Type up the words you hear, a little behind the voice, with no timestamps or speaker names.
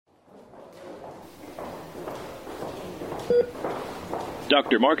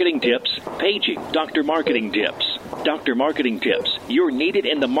Dr. Marketing Tips, paging Dr. Marketing Tips. Dr. Marketing Tips, you're needed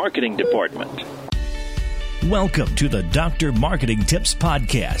in the marketing department. Welcome to the Dr. Marketing Tips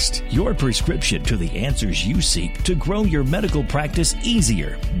Podcast, your prescription to the answers you seek to grow your medical practice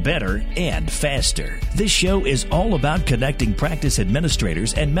easier, better, and faster. This show is all about connecting practice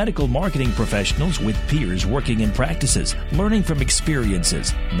administrators and medical marketing professionals with peers working in practices, learning from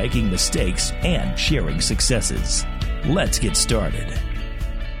experiences, making mistakes, and sharing successes. Let's get started.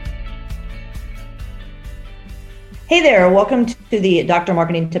 Hey there, welcome to the Dr.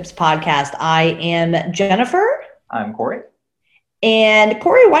 Marketing Tips Podcast. I am Jennifer. I'm Corey. And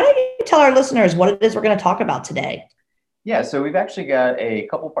Corey, why don't you tell our listeners what it is we're going to talk about today? Yeah, so we've actually got a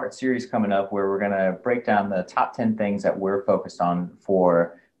couple-part series coming up where we're going to break down the top 10 things that we're focused on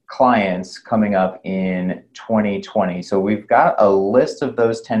for clients coming up in 2020. So we've got a list of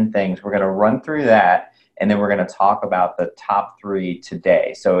those 10 things. We're going to run through that, and then we're going to talk about the top 3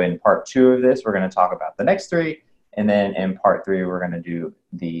 today. So in part 2 of this, we're going to talk about the next 3. And then in part 3, we're going to do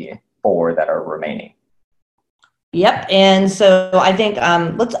the 4 that are remaining. Yep. And so I think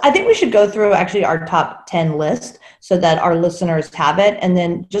we should go through actually our top 10 list so that our listeners have it. And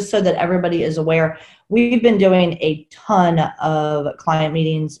then just so that everybody is aware, we've been doing a ton of client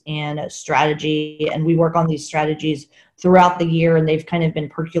meetings and strategy, and we work on these strategies throughout the year, and they've kind of been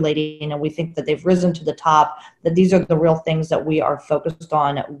percolating, and we think that they've risen to the top, that these are the real things that we are focused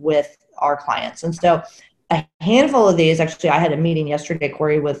on with our clients. And so a handful of these, actually, I had a meeting yesterday,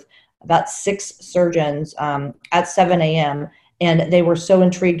 Corey, with about 6 surgeons at 7 a.m., and they were so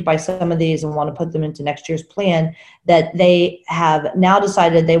intrigued by some of these and want to put them into next year's plan that they have now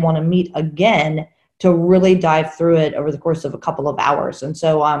decided they want to meet again to really dive through it over the course of a couple of hours. And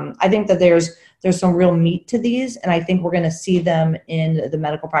so I think that there's some real meat to these, and I think we're going to see them in the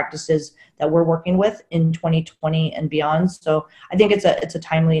medical practices that we're working with in 2020 and beyond. So I think it's a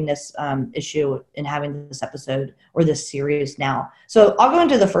timeliness issue in having this episode or this series now. So I'll go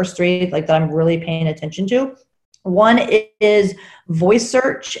into the first 3 that I'm really paying attention to. One is voice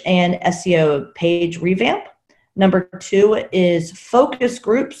search and SEO page revamp. Number 2 is focus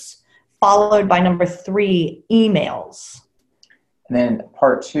groups, followed by number 3, emails. And then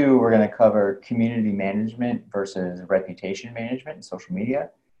part 2, we're going to cover community management versus reputation management in social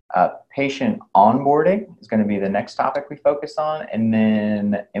media. Patient onboarding is going to be the next topic we focus on. And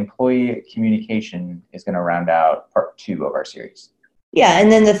then employee communication is going to round out part 2 of our series. Yeah,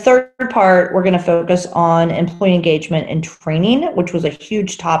 and then the third part, we're going to focus on employee engagement and training, which was a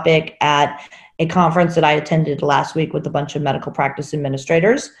huge topic at a conference that I attended last week with a bunch of medical practice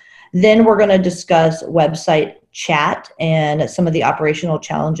administrators. Then we're going to discuss website chat and some of the operational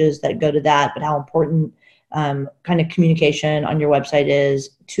challenges that go to that, but how important kind of communication on your website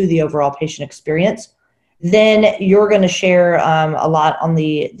is to the overall patient experience. Then you're going to share a lot on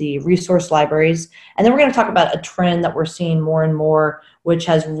the resource libraries. And then we're going to talk about a trend that we're seeing more and more, which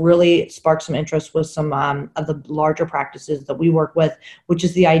has really sparked some interest with some of the larger practices that we work with, which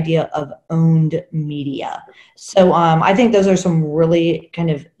is the idea of owned media. So I think those are some really kind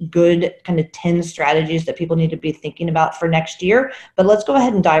of good 10 strategies that people need to be thinking about for next year. But let's go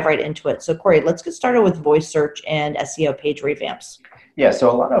ahead and dive right into it. So Corey, let's get started with voice search and SEO page revamps. Yeah,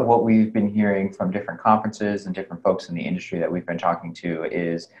 so a lot of what we've been hearing from different conferences and different folks in the industry that we've been talking to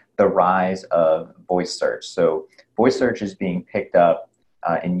is the rise of voice search. So voice search is being picked up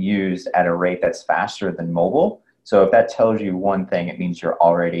and used at a rate that's faster than mobile. So if that tells you one thing, it means you're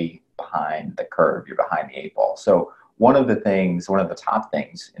already behind the curve, you're behind the 8 ball. So one of the top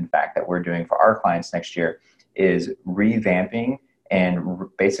things, in fact, that we're doing for our clients next year is revamping and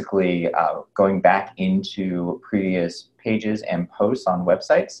basically going back into previous pages and posts on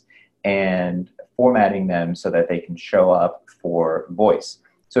websites and formatting them so that they can show up for voice.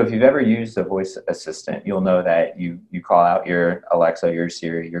 So if you've ever used a voice assistant, you'll know that you call out your Alexa, your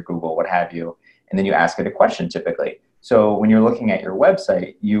Siri, your Google, what have you, and then you ask it a question typically. So when you're looking at your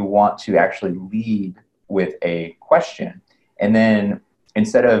website, you want to actually lead with a question. And then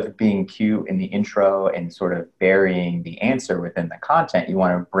instead of being cute in the intro and sort of burying the answer within the content, you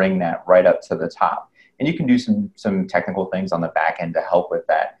want to bring that right up to the top. And you can do some technical things on the back end to help with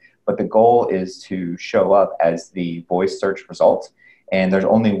that. But the goal is to show up as the voice search result. And there's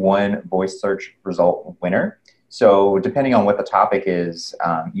only one voice search result winner. So depending on what the topic is,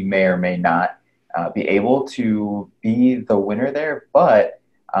 you may or may not be able to be the winner there. But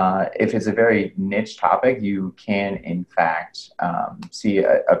if it's a very niche topic, you can, in fact, see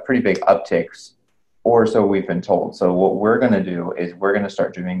a pretty big uptick, or so we've been told. So what we're going to do is we're going to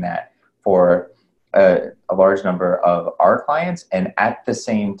start doing that for a large number of our clients. And at the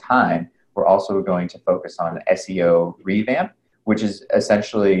same time, we're also going to focus on SEO revamp, which is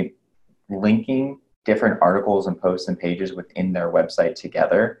essentially linking different articles and posts and pages within their website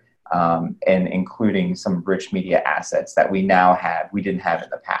together, and including some rich media assets that we now have, we didn't have in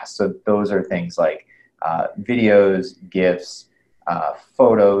the past. So those are things like videos, GIFs,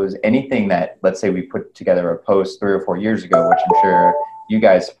 photos, anything that, let's say we put together a post 3 or 4 years ago, which I'm sure you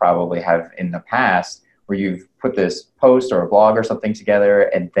guys probably have in the past, where you've put this post or a blog or something together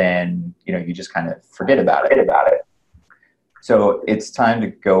and then, you just kind of forget about it. So it's time to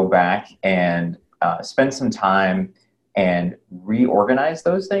go back and spend some time and reorganize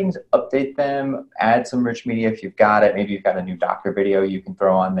those things, update them, add some rich media if you've got it. Maybe you've got a new doctor video you can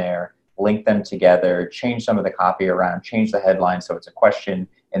throw on there, link them together, change some of the copy around, change the headline so it's a question,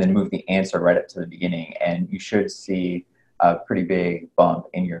 and then move the answer right up to the beginning. And you should see a pretty big bump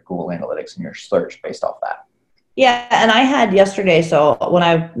in your Google Analytics and your search based off that. Yeah, and I had yesterday, so when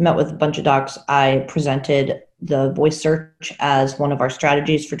I met with a bunch of docs, I presented the voice search as one of our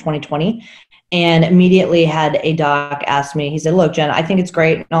strategies for 2020, and immediately had a doc ask me, he said, look, Jen, I think it's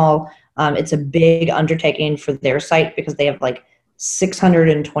great and all. It's a big undertaking for their site because they have like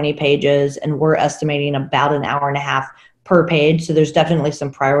 620 pages and we're estimating about an hour and a half per page. So there's definitely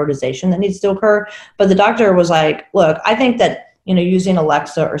some prioritization that needs to occur. But the doctor was like, look, I think that, using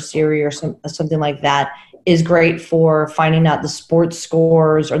Alexa or Siri or something like that is great for finding out the sports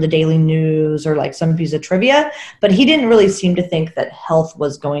scores or the daily news or like some piece of trivia. But he didn't really seem to think that health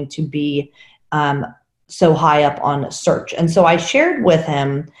was going to be so high up on search. And so I shared with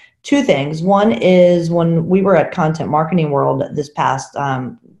him two things. One is when we were at Content Marketing World this past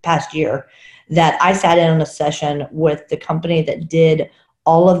year, that I sat in on a session with the company that did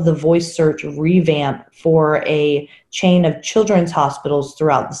all of the voice search revamp for a chain of children's hospitals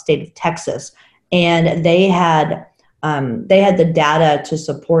throughout the state of Texas. And they had the data to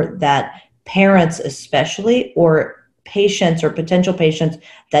support that parents especially, or patients or potential patients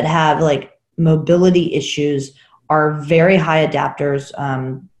that have like mobility issues, are very high adopters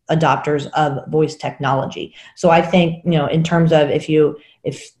of voice technology. So I think, in terms of if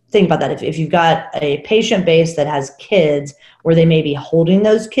think about that, if you've got a patient base that has kids where they may be holding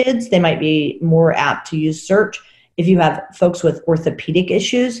those kids, they might be more apt to use search. If you have folks with orthopedic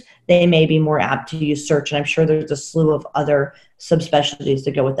issues, they may be more apt to use search. And I'm sure there's a slew of other subspecialties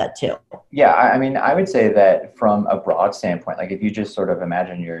that go with that too. Yeah, I mean, I would say that from a broad standpoint, like if you just sort of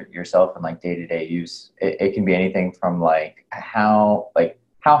imagine yourself in like day-to-day use, it can be anything from like how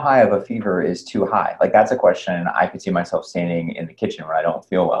high of a fever is too high? Like that's a question I could see myself standing in the kitchen when I don't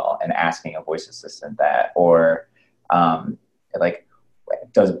feel well and asking a voice assistant that, or like,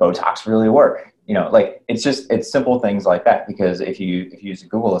 does Botox really work? It's simple things like that, because if you use a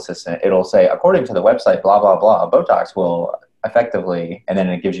Google Assistant, it'll say, according to the website, blah, blah, blah, Botox will effectively, and then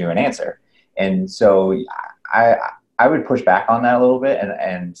it gives you an answer. And so I would push back on that a little bit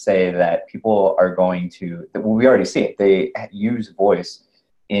and say that people are going to, we already see it. They use voice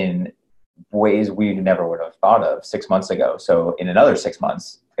in ways we never would have thought of 6 months ago. So in another 6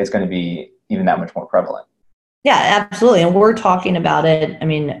 months, it's going to be even that much more prevalent. Yeah, absolutely. And we're talking about it. I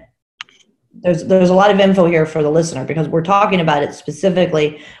mean, there's a lot of info here for the listener, because we're talking about it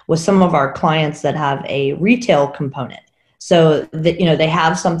specifically with some of our clients that have a retail component. So that, they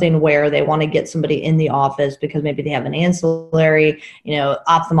have something where they want to get somebody in the office because maybe they have an ancillary,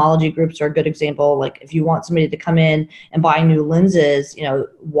 ophthalmology groups are a good example. Like if you want somebody to come in and buy new lenses,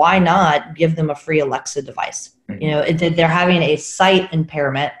 why not give them a free Alexa device? If they're having a sight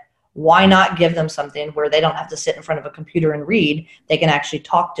impairment, why not give them something where they don't have to sit in front of a computer and read? They can actually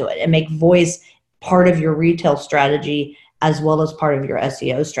talk to it and make voice part of your retail strategy as well as part of your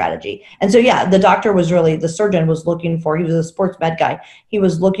SEO strategy. And so, yeah, the surgeon was looking for, he was a sports med guy. He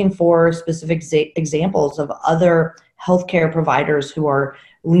was looking for specific examples of other healthcare providers who are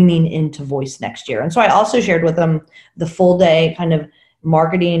leaning into voice next year. And so I also shared with them the full day kind of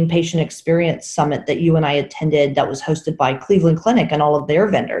marketing patient experience summit that you and I attended that was hosted by Cleveland Clinic and all of their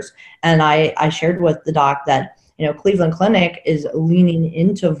vendors. And I shared with the doc that, Cleveland Clinic is leaning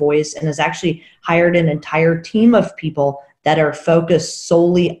into voice and has actually hired an entire team of people that are focused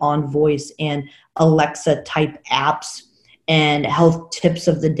solely on voice and Alexa type apps and health tips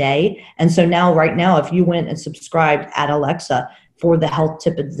of the day. And so right now, if you went and subscribed at Alexa for the health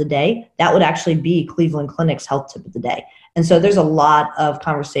tip of the day, that would actually be Cleveland Clinic's health tip of the day. And so there's a lot of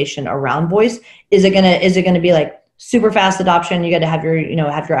conversation around voice. Is it gonna be like super fast adoption? You got to have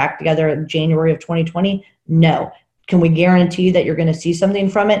your act together in January of 2020? No. Can we guarantee that you're going to see something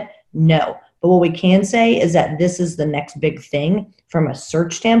from it? No. But what we can say is that this is the next big thing from a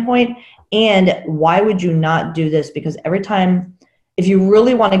search standpoint. And why would you not do this? Because every time if you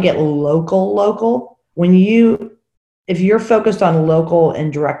really want to get local, if you're focused on local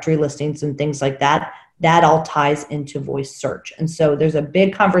and directory listings and things like that, that all ties into voice search. And so there's a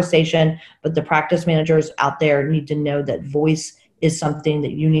big conversation, but the practice managers out there need to know that voice is something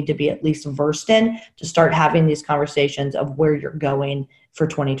that you need to be at least versed in to start having these conversations of where you're going for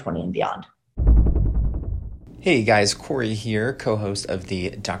 2020 and beyond. Hey guys, Corey here, co-host of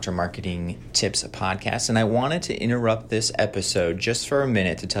the Dr. Marketing Tips podcast, and I wanted to interrupt this episode just for a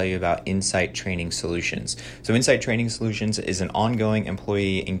minute to tell you about Insight Training Solutions. So Insight Training Solutions is an ongoing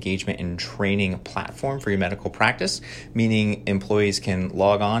employee engagement and training platform for your medical practice, meaning employees can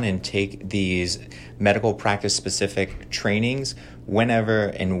log on and take these medical practice specific trainings whenever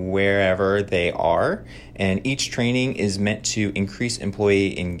and wherever they are. And each training is meant to increase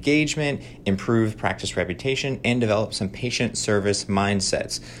employee engagement, improve practice reputation, and develop some patient service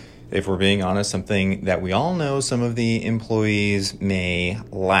mindsets. If we're being honest, something that we all know some of the employees may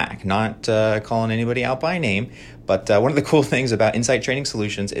lack. Not calling anybody out by name, but one of the cool things about Insight Training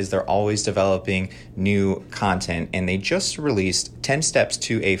Solutions is they're always developing new content, and they just released 10 steps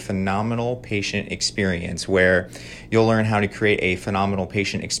to a phenomenal patient experience, where you'll learn how to create a phenomenal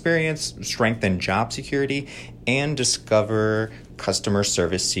patient experience, strengthen job security, and discover customer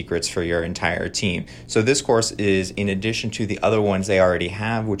service secrets for your entire team. So this course is in addition to the other ones they already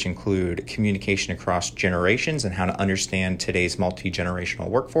have, which include communication across generations and how to understand today's multi-generational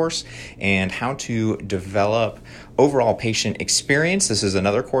workforce, and how to develop overall patient experience. This is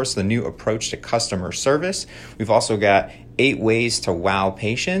another course, the new approach to customer service. We've also got 8 ways to wow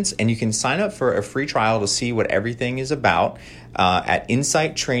patients, and you can sign up for a free trial to see what everything is about at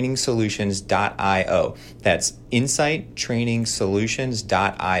insighttrainingsolutions.io. That's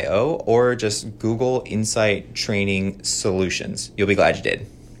insighttrainingsolutions.io, or just Google Insight Training Solutions. You'll be glad you did.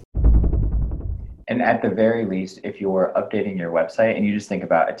 And at the very least, if you're updating your website and you just think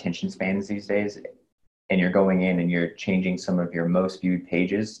about attention spans these days, and you're going in and you're changing some of your most viewed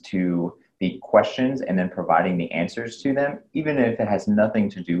pages to the questions and then providing the answers to them, even if it has nothing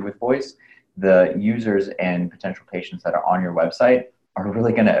to do with voice, the users and potential patients that are on your website are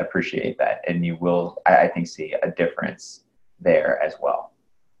really going to appreciate that. And you will, I think, see a difference there as well.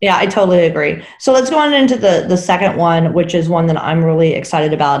 Yeah, I totally agree. So let's go on into the second one, which is one that I'm really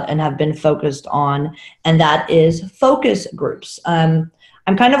excited about and have been focused on, and that is focus groups.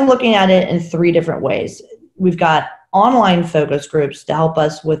 I'm kind of looking at it in 3 different ways. We've got online focus groups to help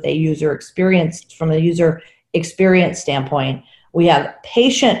us with a user experience, from a user experience standpoint. We have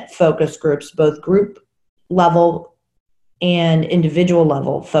patient focus groups, both group level and individual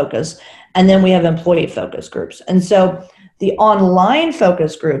level focus. And then we have employee focus groups. And so the online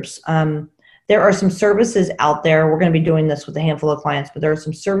focus groups, there are some services out there. We're going to be doing this with a handful of clients, but there are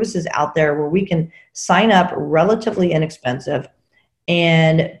some services out there where we can sign up relatively inexpensive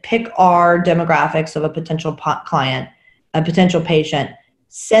and pick our demographics of a potential client, a potential patient,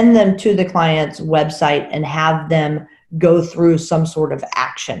 send them to the client's website and have them go through some sort of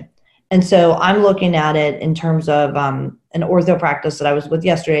action. And so I'm looking at it in terms of an ortho practice that I was with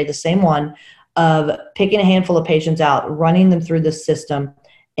yesterday, the same one, of picking a handful of patients out, running them through the system,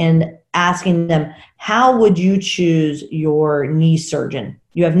 and asking them, how would you choose your knee surgeon?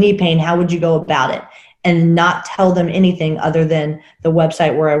 You have knee pain, how would you go about it? And not tell them anything other than the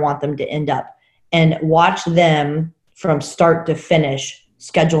website where I want them to end up, and watch them from start to finish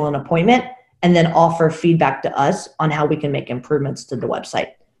schedule an appointment and then offer feedback to us on how we can make improvements to the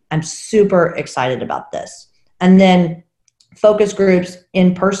website. I'm super excited about this. And then focus groups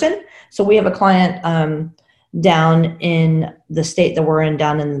in person. So we have a client down in the state that we're in,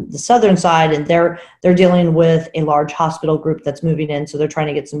 down in the southern side, and they're dealing with a large hospital group that's moving in. So they're trying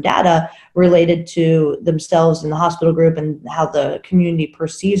to get some data related to themselves and the hospital group and how the community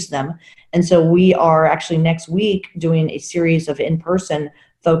perceives them. And so we are actually next week doing a series of in-person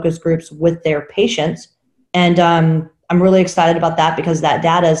focus groups with their patients. And I'm really excited about that, because that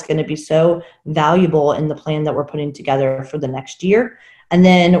data is going to be so valuable in the plan that we're putting together for the next year. And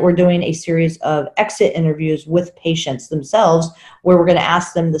then we're doing a series of exit interviews with patients themselves, where we're going to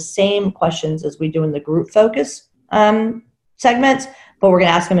ask them the same questions as we do in the group focus segments, but we're going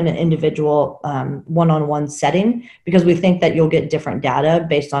to ask them in an individual one-on-one setting, because we think that you'll get different data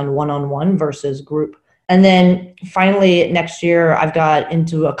based on one-on-one versus group. And then finally, next year, I've got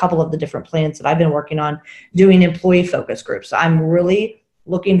into a couple of the different plans that I've been working on doing employee focus groups. I'm really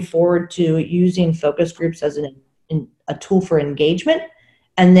looking forward to using focus groups as a tool for engagement,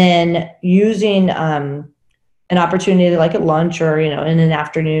 and then using an opportunity like at lunch or in an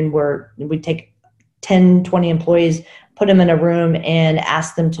afternoon where we take 10, 20 employees, put them in a room and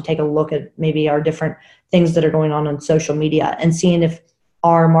ask them to take a look at maybe our different things that are going on social media and seeing if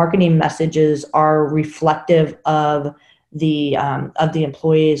our marketing messages are reflective of the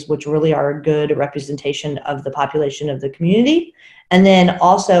employees, which really are a good representation of the population of the community. And then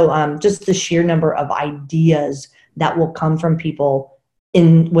also just the sheer number of ideas that will come from people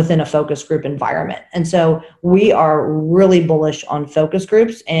within a focus group environment. And so we are really bullish on focus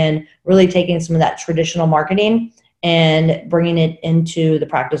groups and really taking some of that traditional marketing and bringing it into the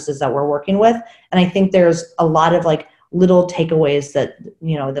practices that we're working with. And I think there's a lot of like little takeaways that,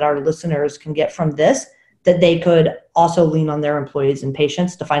 that our listeners can get from this, that they could also lean on their employees and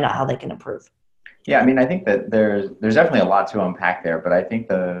patients to find out how they can improve. Yeah, I mean, I think that there's definitely a lot to unpack there, but I think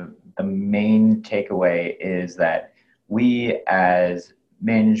the main takeaway is that we as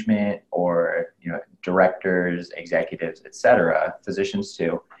management or directors, executives, et cetera, physicians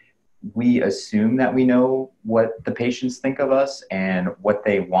too, we assume that we know what the patients think of us and what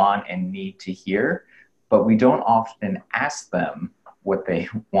they want and need to hear, but we don't often ask them what they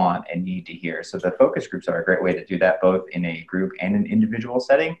want and need to hear. So the focus groups are a great way to do that, both in a group and an individual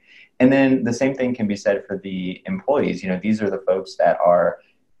setting. And then the same thing can be said for the employees. These are the folks that are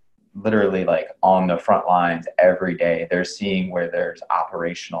literally like on the front lines every day. They're seeing where there's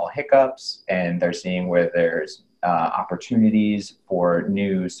operational hiccups, and they're seeing where there's opportunities for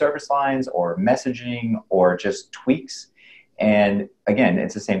new service lines or messaging or just tweaks. And again,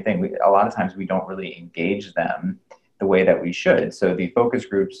 it's the same thing. A lot of times we don't really engage them the way that we should. So the focus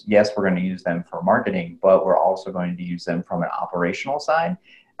groups, yes, we're going to use them for marketing, but we're also going to use them from an operational side,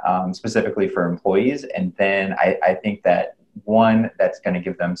 specifically for employees. And then I think that one, that's going to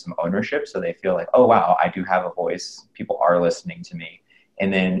give them some ownership, so they feel like, oh, wow, I do have a voice. People are listening to me.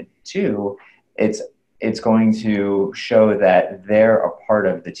 And then two, it's going to show that they're a part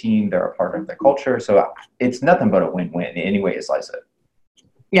of the team, they're a part of the culture. So it's nothing but a win-win any way you slice it.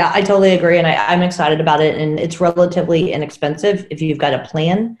 Yeah, I totally agree. And I'm excited about it. And it's relatively inexpensive if you've got a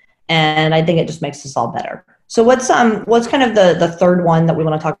plan. And I think it just makes us all better. So what's kind of the third one that we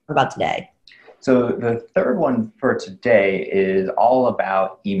want to talk about today? So the third one for today is all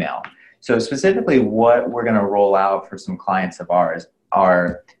about email. So specifically what we're going to roll out for some clients of ours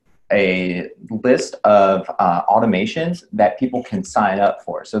are a list of automations that people can sign up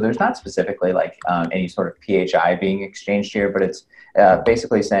for. So there's not specifically like any sort of PHI being exchanged here, but it's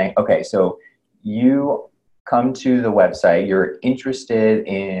basically saying, okay, so you come to the website, you're interested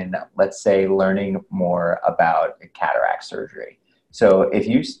in, let's say, learning more about cataract surgery. So if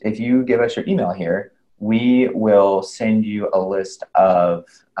you give us your email here, we will send you a list of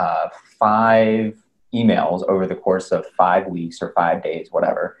 5 emails over the course of 5 weeks or 5 days,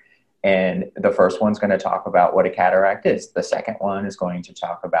 whatever. And the first one's going to talk about what a cataract is. The second one is going to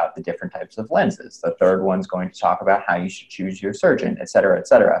talk about the different types of lenses. The third one's going to talk about how you should choose your surgeon, et cetera, et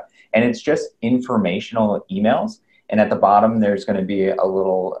cetera. And it's just informational emails. And at the bottom, there's going to be a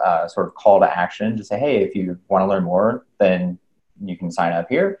little sort of call to action to say, hey, if you want to learn more, then you can sign up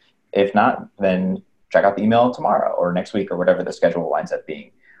here. If not, then check out the email tomorrow or next week or whatever the schedule winds up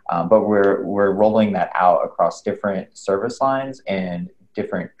being. But we're rolling that out across different service lines and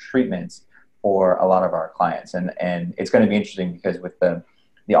different treatments for a lot of our clients. And it's going to be interesting because with the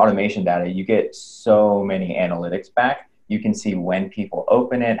automation data, you get so many analytics back. You can see when people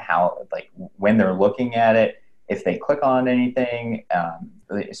open it, how, like when they're looking at it, if they click on anything.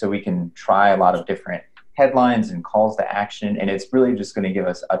 So we can try a lot of different headlines and calls to action. And it's really just going to give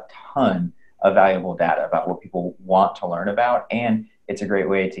us a ton of valuable data about what people want to learn about. And it's a great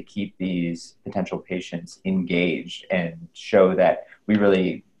way to keep these potential patients engaged and show that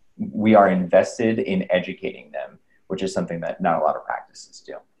we are invested in educating them, which is something that not a lot of practices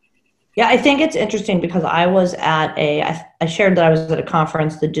do. Yeah, I think it's interesting because I was at I shared that I was at a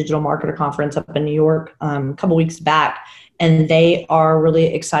conference, the Digital Marketer Conference up in New York a couple weeks back, and they are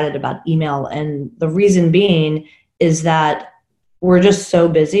really excited about email. And the reason being is that we're just so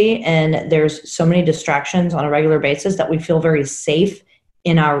busy and there's so many distractions on a regular basis that we feel very safe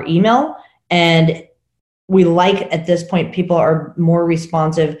in our email. And we at this point, people are more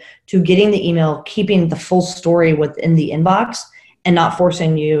responsive to getting the email, keeping the full story within the inbox and not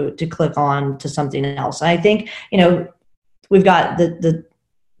forcing you to click on to something else. And I think, we've got the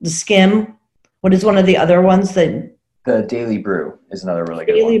Skim. What is one of the other ones that? The Daily Brew is another really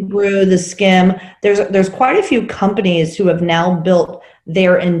good Daily one. Brew, the Skim. There's quite a few companies who have now built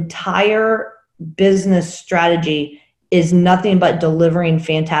their entire business strategy is nothing but delivering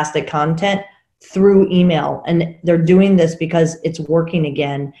fantastic content through email, and they're doing this because it's working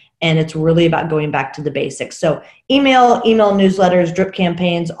again, and it's really about going back to the basics. So email newsletters, drip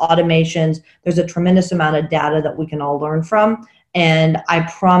campaigns, automations, there's a tremendous amount of data that we can all learn from. And I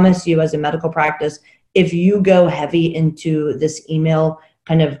promise you, as a medical practice, if you go heavy into this email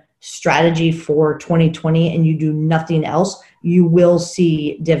kind of strategy for 2020 and you do nothing else, you will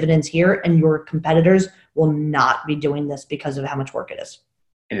see dividends here, and your competitors will not be doing this because of how much work it is.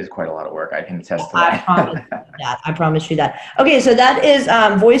 It is quite a lot of work. I can attest to that. I promise you that. Okay, so that is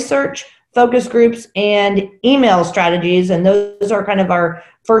voice search, focus groups, and email strategies. And those are kind of our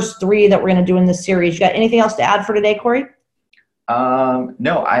first 3 that we're going to do in this series. You got anything else to add for today, Corey?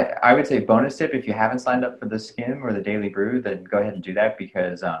 No, I would say bonus tip, if you haven't signed up for the Skim or the Daily Brew, then go ahead and do that,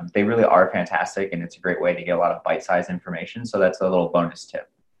 because they really are fantastic, and it's a great way to get a lot of bite-sized information. So that's a little bonus tip.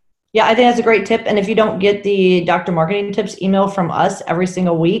 Yeah, I think that's a great tip. And if you don't get the Dr. Marketing Tips email from us every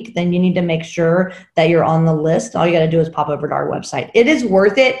single week, then you need to make sure that you're on the list. All you got to do is pop over to our website. It is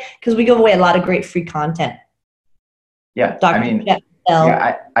worth it because we give away a lot of great free content. Yeah,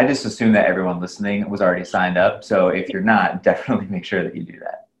 I just assume that everyone listening was already signed up. So if you're not, definitely make sure that you do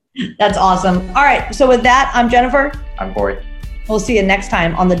that. That's awesome. All right. So with that, I'm Jennifer. I'm Corey. We'll see you next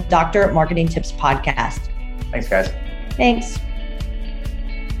time on the Dr. Marketing Tips podcast. Thanks, guys. Thanks.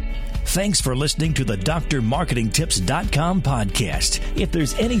 Thanks for listening to the drmarketingtips.com podcast. If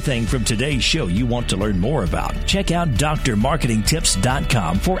there's anything from today's show you want to learn more about, check out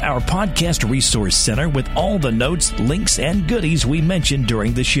drmarketingtips.com for our podcast resource center with all the notes, links, and goodies we mentioned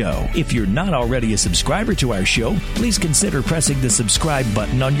during the show. If you're not already a subscriber to our show, please consider pressing the subscribe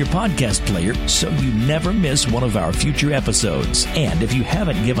button on your podcast player so you never miss one of our future episodes. And if you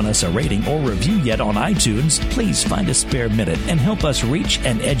haven't given us a rating or review yet on iTunes, please find a spare minute and help us reach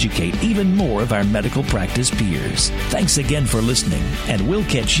and educate even more of our medical practice peers. Thanks again for listening, and we'll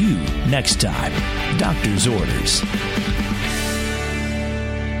catch you next time. Doctor's orders.